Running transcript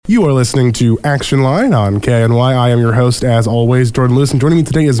You are listening to Action Line on KNY. I am your host, as always, Jordan Lewis, and joining me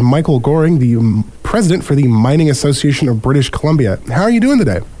today is Michael Goehring, the president for the Mining Association of British Columbia. How are you doing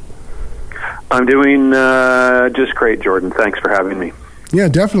today? I'm doing just great, Jordan. Thanks for having me. Yeah,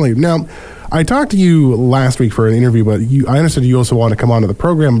 definitely. Now, I talked to you last week for an interview, but I understood you also want to come onto the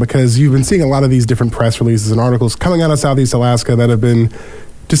program because you've been seeing a lot of these different press releases and articles coming out of Southeast Alaska that have been,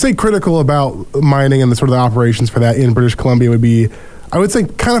 to say critical about mining and the sort of the operations for that in British Columbia would be, I would say,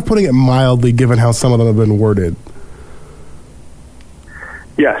 kind of putting it mildly, given how some of them have been worded.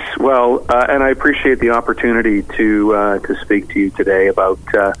 Yes, well, and I appreciate the opportunity to speak to you today about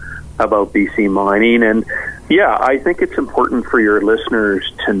BC mining. And yeah, I think it's important for your listeners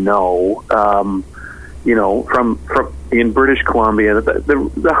to know, from in British Columbia,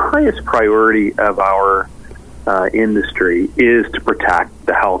 the highest priority of our industry is to protect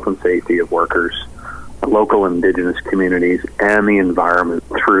the health and safety of workers, local Indigenous communities, and the environment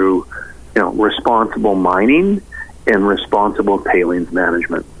through, responsible mining and responsible tailings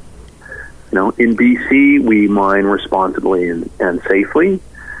management. In BC, we mine responsibly and safely,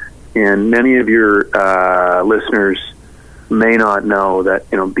 and many of your listeners may not know that,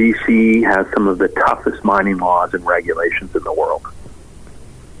 BC has some of the toughest mining laws and regulations in the world.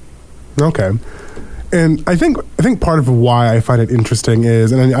 Okay. And I think part of why I find it interesting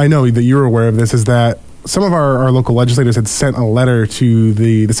is, and I know that you're aware of this, is that some of our local legislators had sent a letter to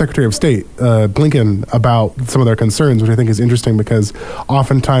the Secretary of State, Blinken, about some of their concerns, which I think is interesting because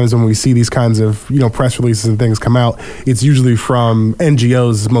oftentimes when we see these kinds of, press releases and things come out, it's usually from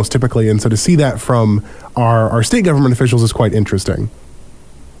NGOs most typically. And so to see that from our state government officials is quite interesting.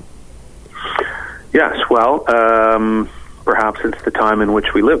 Yes, well, perhaps it's the time in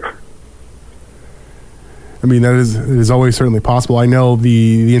which we live. I mean, it is always certainly possible. I know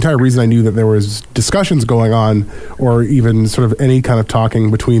the entire reason I knew that there was discussions going on, or even sort of any kind of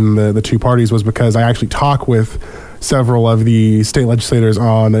talking between the two parties, was because I actually talk with several of the state legislators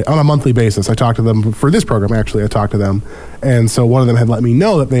on a monthly basis. I talked to them for this program. Actually, I talked to them, and so one of them had let me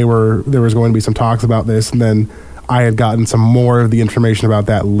know that there was going to be some talks about this, and then I had gotten some more of the information about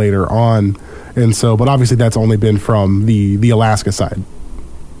that later on. And so, but obviously, that's only been from the Alaska side.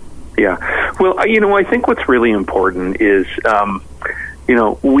 Yeah. Well, I think what's really important is,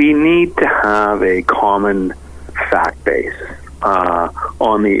 we need to have a common fact base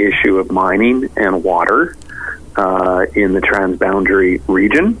on the issue of mining and water in the transboundary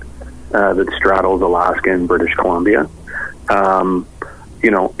region that straddles Alaska and British Columbia.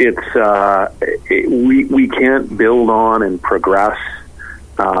 We can't build on and progress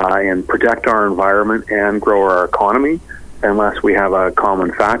and protect our environment and grow our economy unless we have a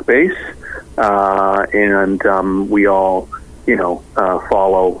common fact base. And we all,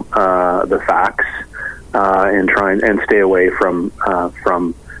 follow the facts and try and stay away from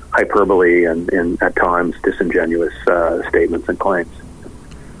hyperbole and at times disingenuous statements and claims.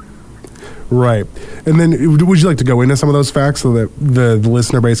 Right. And then would you like to go into some of those facts so that the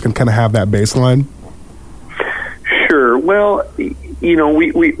listener base can kind of have that baseline? Sure. Well,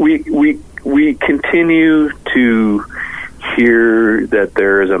 we continue to hear that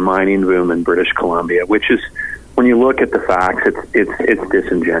there is a mining boom in British Columbia, which is, when you look at the facts, it's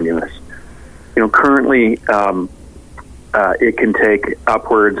disingenuous. Currently, it can take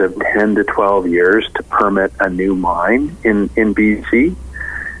upwards of 10 to 12 years to permit a new mine in BC.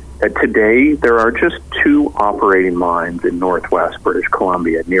 Today, there are just 2 operating mines in northwest British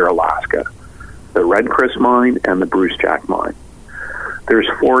Columbia near Alaska, the Red Chris mine and the Bruce Jack mine. There's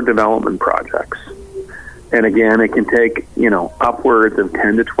 4 development projects. And again, it can take, upwards of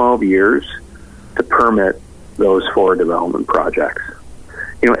 10 to 12 years to permit those 4 development projects.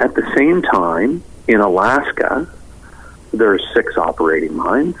 At the same time, in Alaska, there's 6 operating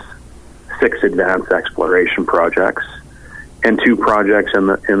mines, 6 advanced exploration projects, and 2 projects in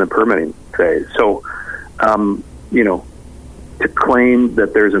the permitting phase. So, to claim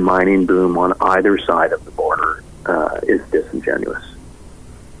that there's a mining boom on either side of the border is disingenuous.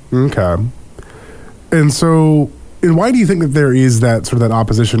 Okay. And so, why do you think that there is that sort of that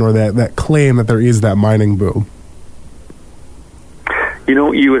opposition or that claim that there is that mining boom?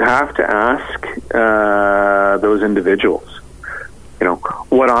 You would have to ask those individuals.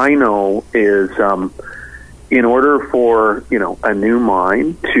 What I know is in order for, a new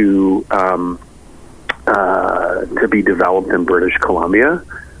mine to be developed in British Columbia,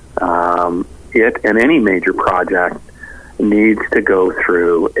 it and any major project needs to go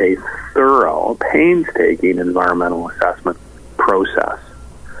through a thorough, painstaking environmental assessment process,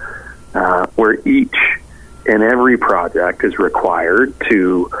 where each and every project is required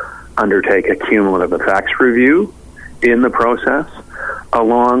to undertake a cumulative effects review in the process,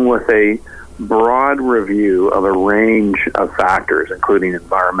 along with a broad review of a range of factors, including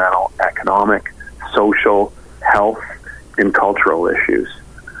environmental, economic, social, health, and cultural issues.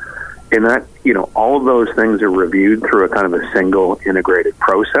 And that, all of those things are reviewed through a kind of a single integrated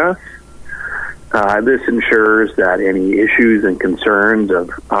process. This ensures that any issues and concerns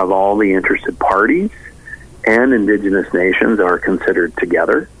of all the interested parties and Indigenous nations are considered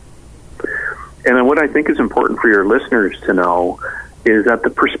together. And what I think is important for your listeners to know is that the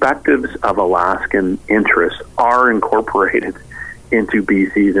perspectives of Alaskan interests are incorporated into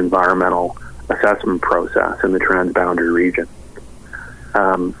BC's environmental assessment process in the transboundary region.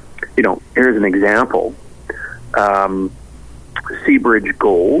 Here's an example. Seabridge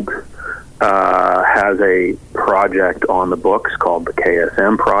Gold has a project on the books called the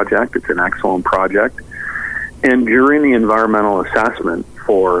KSM project. It's an excellent project. And during the environmental assessment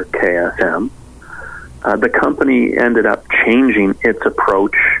for KSM, the company ended up changing its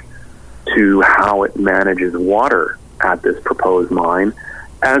approach to how it manages water at this proposed mine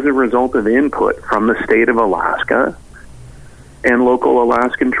as a result of input from the state of Alaska and local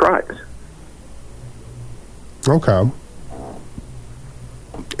Alaskan tribes. Okay.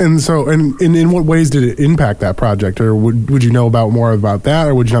 And so, and in what ways did it impact that project? Or would you know more about that,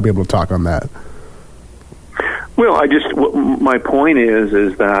 or would you not be able to talk on that? Well, my point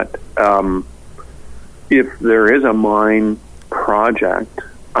is that if there is a mine project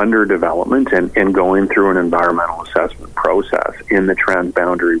under development and going through an environmental assessment process in the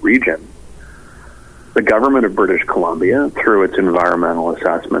transboundary region, the government of British Columbia, through its environmental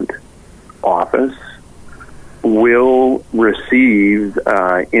assessment office, will receive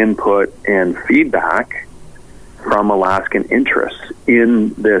input and feedback from Alaskan interests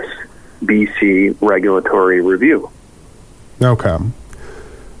in this BC regulatory review. Okay.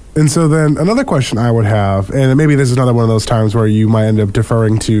 And so then another question I would have, and maybe this is another one of those times where you might end up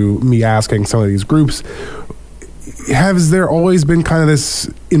deferring to me asking some of these groups, has there always been kind of this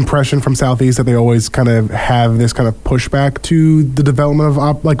impression from Southeast that they always kind of have this kind of pushback to the development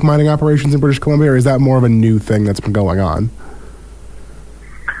of mining operations in British Columbia, or is that more of a new thing that's been going on?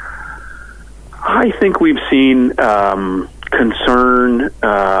 I think we've seen concern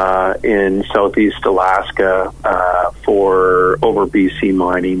in Southeast Alaska over BC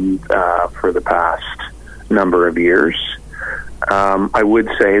mining for the past number of years. I would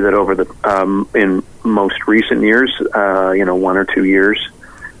say that over in most recent years, 1 or 2 years,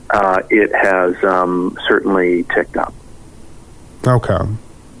 it has certainly ticked up. Okay.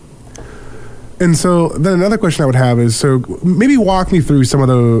 And so then another question I would have is, so maybe walk me through some of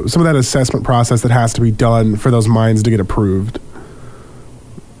that assessment process that has to be done for those mines to get approved.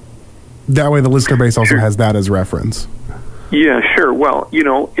 That way the listener base also has that as reference. Yeah, sure. Well,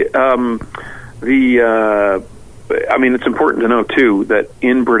 it's important to know, too, that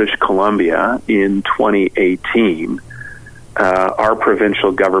in British Columbia in 2018, our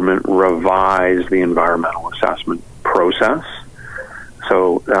provincial government revised the environmental assessment process.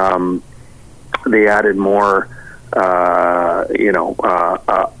 So they added more, a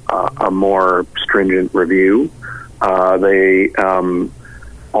more stringent review. They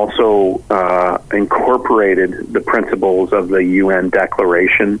also incorporated the principles of the UN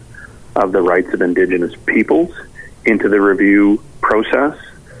Declaration of the Rights of Indigenous Peoples into the review process.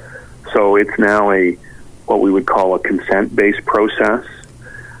 So it's now what we would call a consent-based process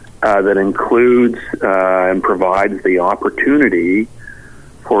that includes and provides the opportunity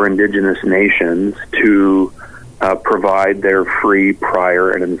for Indigenous nations to provide their free, prior,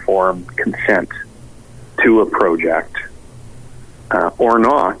 and informed consent to a project or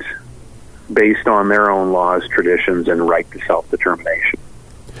not, based on their own laws, traditions, and right to self-determination.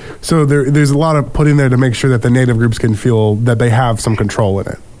 So there's a lot of put in there to make sure that the Native groups can feel that they have some control in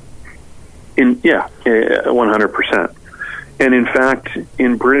it. 100%. And in fact,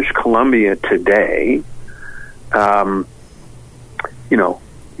 in British Columbia today,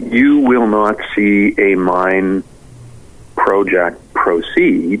 you will not see a mine project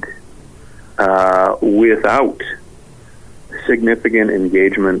proceed without significant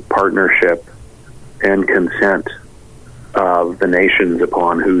engagement, partnership, and consent of the nations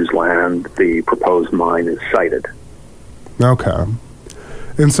upon whose land the proposed mine is sited. Okay.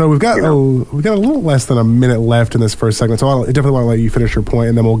 And so we've got a little less than a minute left in this first segment, so I definitely want to let you finish your point,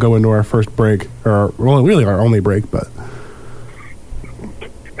 and then we'll go into our first break, or really our only break, but...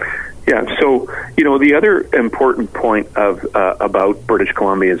 Yeah, so, the other important point about British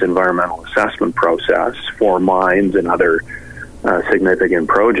Columbia's environmental assessment process for mines and other significant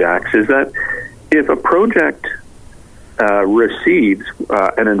projects is that if a project receives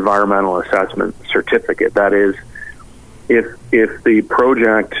an environmental assessment certificate, that is, if the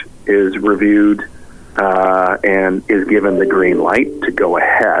project is reviewed and is given the green light to go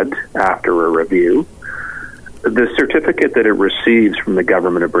ahead after a review, the certificate that it receives from the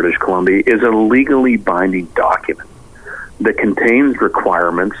government of British Columbia is a legally binding document that contains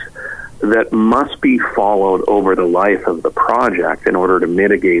requirements that must be followed over the life of the project in order to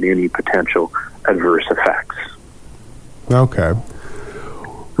mitigate any potential adverse effects. Okay.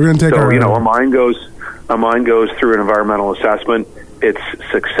 We're going to take a mine goes through an environmental assessment. It's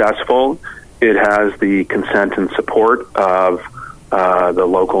successful. It has the consent and support of the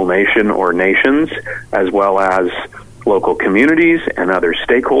local nation or nations, as well as local communities and other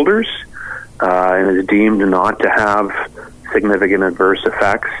stakeholders, and is deemed not to have significant adverse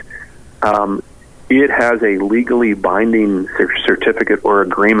effects. It has a legally binding certificate or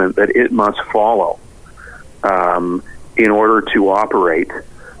agreement that it must follow in order to operate,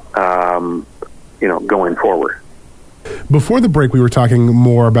 going forward. Before the break, we were talking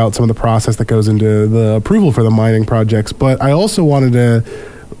more about some of the process that goes into the approval for the mining projects, but I also wanted to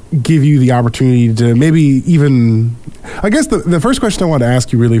give you the opportunity to maybe even, I guess the first question I want to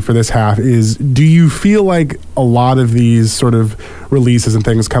ask you really for this half is, do you feel like a lot of these sort of releases and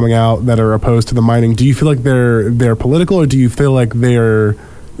things coming out that are opposed to the mining, do you feel like they're political, or do you feel like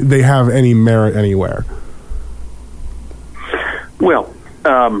they have any merit anywhere? Well,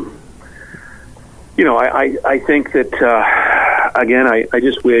 I think that, again, I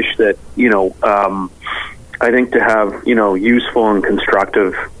just wish that, I think to have, useful and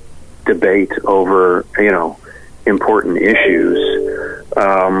constructive debate over, important issues,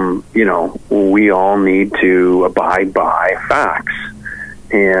 we all need to abide by facts.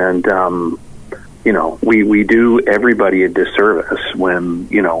 And, we do everybody a disservice when,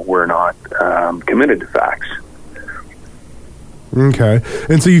 we're not committed to facts. Okay.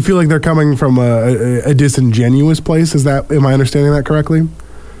 And so you feel like they're coming from a disingenuous place? Am I understanding that correctly?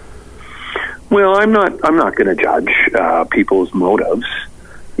 Well, I'm not going to judge people's motives.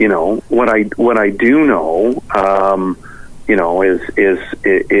 What I do know, is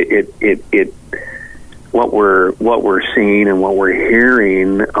it what we're seeing and what we're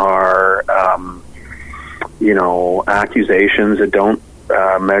hearing are accusations that don't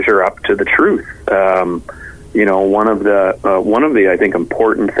measure up to the truth. One of the I think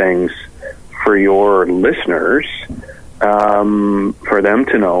important things for your listeners, for them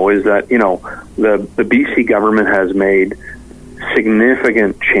to know, is that the BC government has made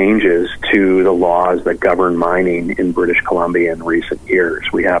significant changes to the laws that govern mining in British Columbia in recent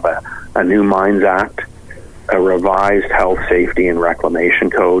years. We have a new Mines Act, a revised Health, Safety, and Reclamation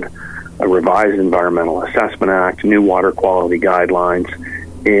Code, a revised Environmental Assessment Act, new water quality guidelines,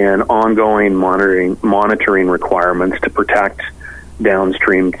 and ongoing monitoring requirements to protect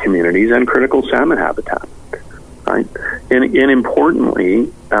downstream communities and critical salmon habitat. Right, and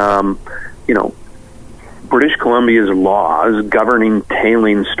importantly, British Columbia's laws governing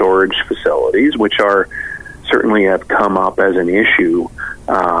tailings storage facilities, which certainly have come up as an issue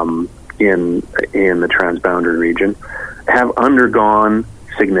in the transboundary region, have undergone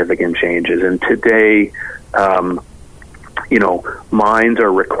significant changes, and today, mines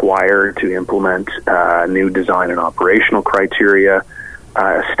are required to implement new design and operational criteria,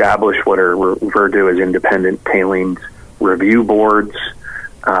 establish what are referred to as independent tailings review boards,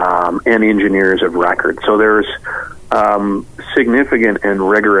 and engineers of record. So there's significant and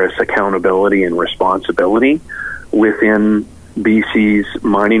rigorous accountability and responsibility within BC's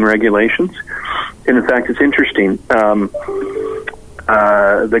mining regulations. And in fact, it's interesting.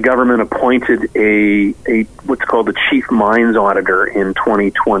 The government appointed a what's called the Chief Mines Auditor in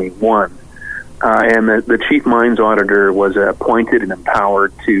 2021. And the Chief Mines Auditor was appointed and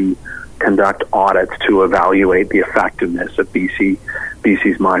empowered to conduct audits to evaluate the effectiveness of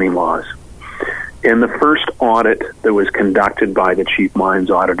BC's mining laws. And the first audit that was conducted by the Chief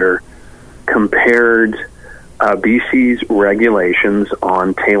Mines Auditor compared BC's regulations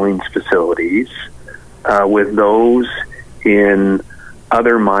on tailings facilities with those in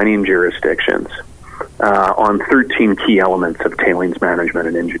other mining jurisdictions on 13 key elements of tailings management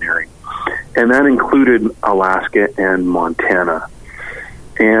and engineering. And that included Alaska and Montana.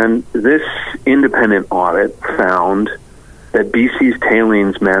 And this independent audit found that BC's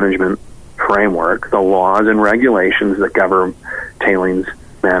tailings management framework, the laws and regulations that govern tailings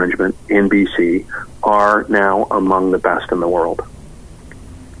management in BC, are now among the best in the world.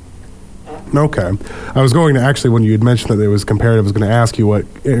 Okay. I was going to actually, when you had mentioned that it was comparative, I was going to ask you what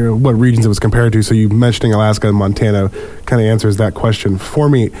regions it was compared to. So you mentioning Alaska and Montana kind of answers that question for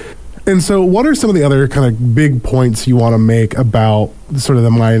me. And so what are some of the other kind of big points you want to make about sort of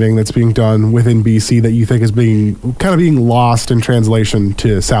the mining that's being done within BC that you think is being lost in translation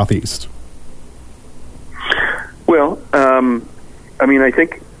to Southeast? Well, I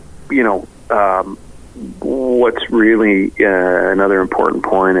think, what's really another important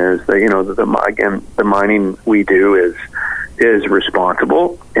point is that, the mining we do is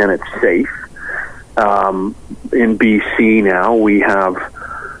responsible and it's safe. In BC now, we have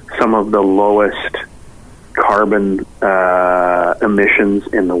some of the lowest carbon emissions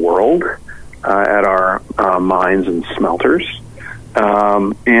in the world at our mines and smelters.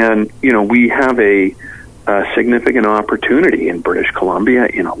 We have a significant opportunity in British Columbia,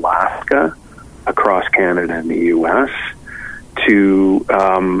 in Alaska, across Canada and the U.S. to,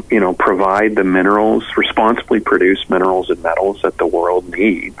 provide the minerals, responsibly produced minerals and metals that the world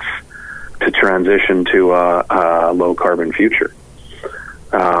needs to transition to a low carbon future.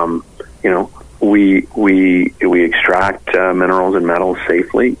 We extract minerals and metals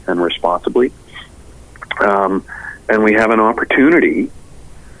safely and responsibly, and we have an opportunity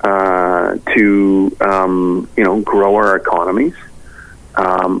to grow our economies,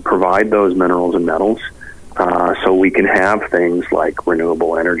 provide those minerals and metals, so we can have things like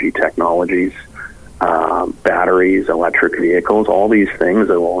renewable energy technologies, batteries, electric vehicles, all these things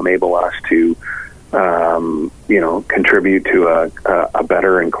that will enable us to contribute to a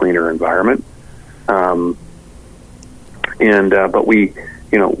better and cleaner environment. But we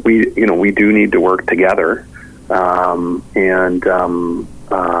do need to work together.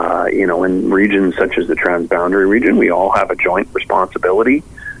 In regions such as the Transboundary region, we all have a joint responsibility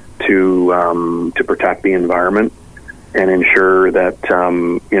to protect the environment and ensure that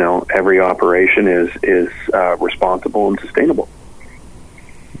every operation is responsible and sustainable.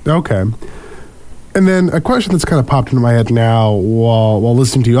 Okay. And then a question that's kind of popped into my head now while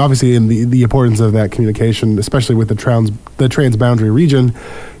listening to you, obviously in the importance of that communication, especially with the transboundary region,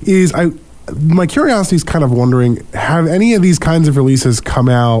 is my curiosity is kind of wondering, have any of these kinds of releases come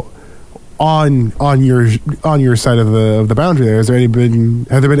out on your side of the boundary there? Have there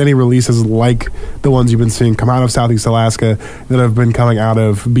been any releases like the ones you've been seeing come out of Southeast Alaska that have been coming out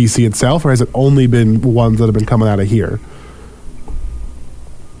of BC itself, or has it only been ones that have been coming out of here?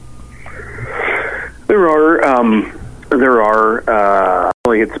 There are.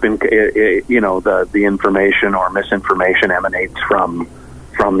 It's been, the information or misinformation emanates from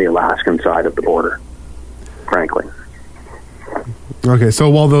the Alaskan side of the border, frankly. Okay, so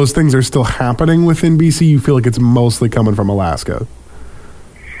while those things are still happening within BC, you feel like it's mostly coming from Alaska.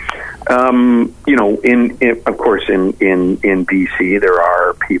 Of course, in BC, there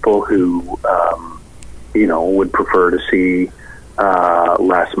are people who, would prefer to see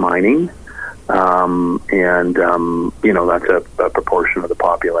less mining. That's a proportion of the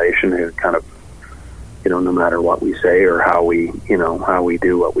population who kind of, no matter what we say or how we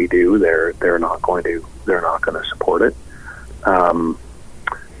do what we do, they're not going to support it.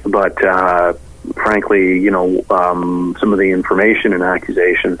 Frankly, some of the information and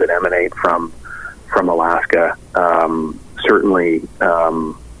accusations that emanate from Alaska certainly,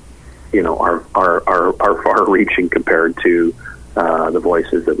 are far-reaching compared to the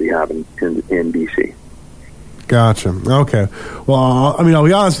voices that we have in BC. Gotcha. Okay. Well, I'll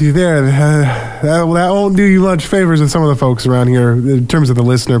be honest with you there. That won't do you much favors with some of the folks around here in terms of the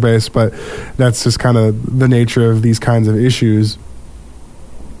listener base, but that's just kind of the nature of these kinds of issues.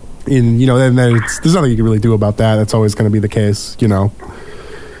 And there's nothing you can really do about that. That's always going to be the case, Yeah,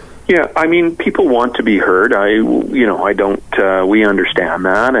 people want to be heard. We understand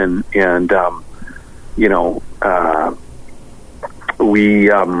that, and we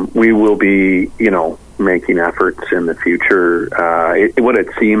will be, making efforts in the future. What it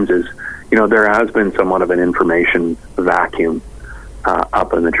seems is, there has been somewhat of an information vacuum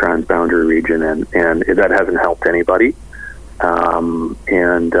up in the Transboundary region, and that hasn't helped anybody.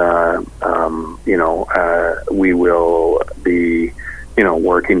 We will be,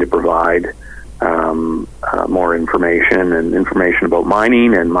 working to provide more information and information about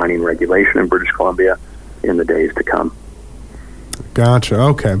mining and mining regulation in British Columbia in the days to come. Gotcha.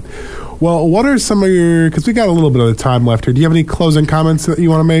 Okay. Well, what are some of your, because we got a little bit of the time left here, do you have any closing comments that you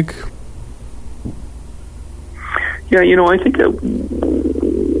want to make? Yeah, I think that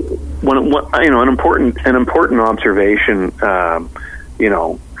an important observation,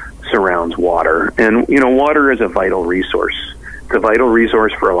 surrounds water, and water is a vital resource. It's a vital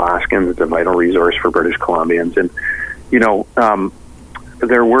resource for Alaskans. It's a vital resource for British Columbians, and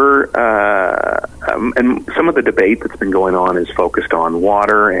there were and some of the debate that's been going on is focused on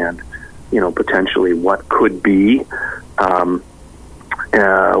water and potentially what could be.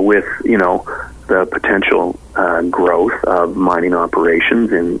 with the potential growth of mining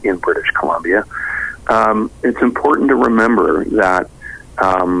operations in British Columbia. It's important to remember that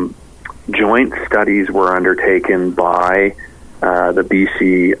joint studies were undertaken by the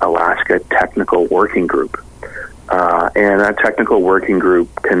BC Alaska Technical Working Group. And that technical working group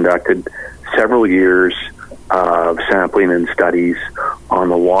conducted several years of sampling and studies on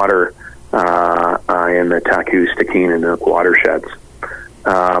the water in the Taku, Stikine, and Nook watersheds.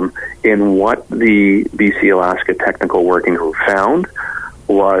 In what the BC Alaska Technical Working Group found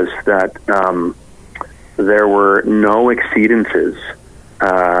was that there were no exceedances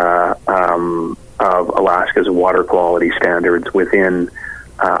of Alaska's water quality standards within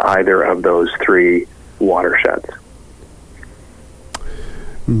either of those three watersheds.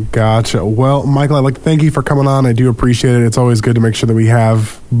 Gotcha. Well, Michael, I'd like to thank you for coming on. I do appreciate it. It's always good to make sure that we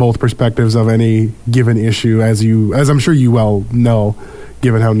have both perspectives of any given issue, as I'm sure you well know,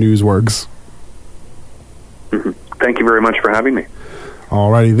 given how news works. Mm-hmm. Thank you very much for having me.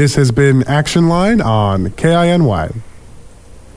 Alrighty, this has been Action Line on KINY.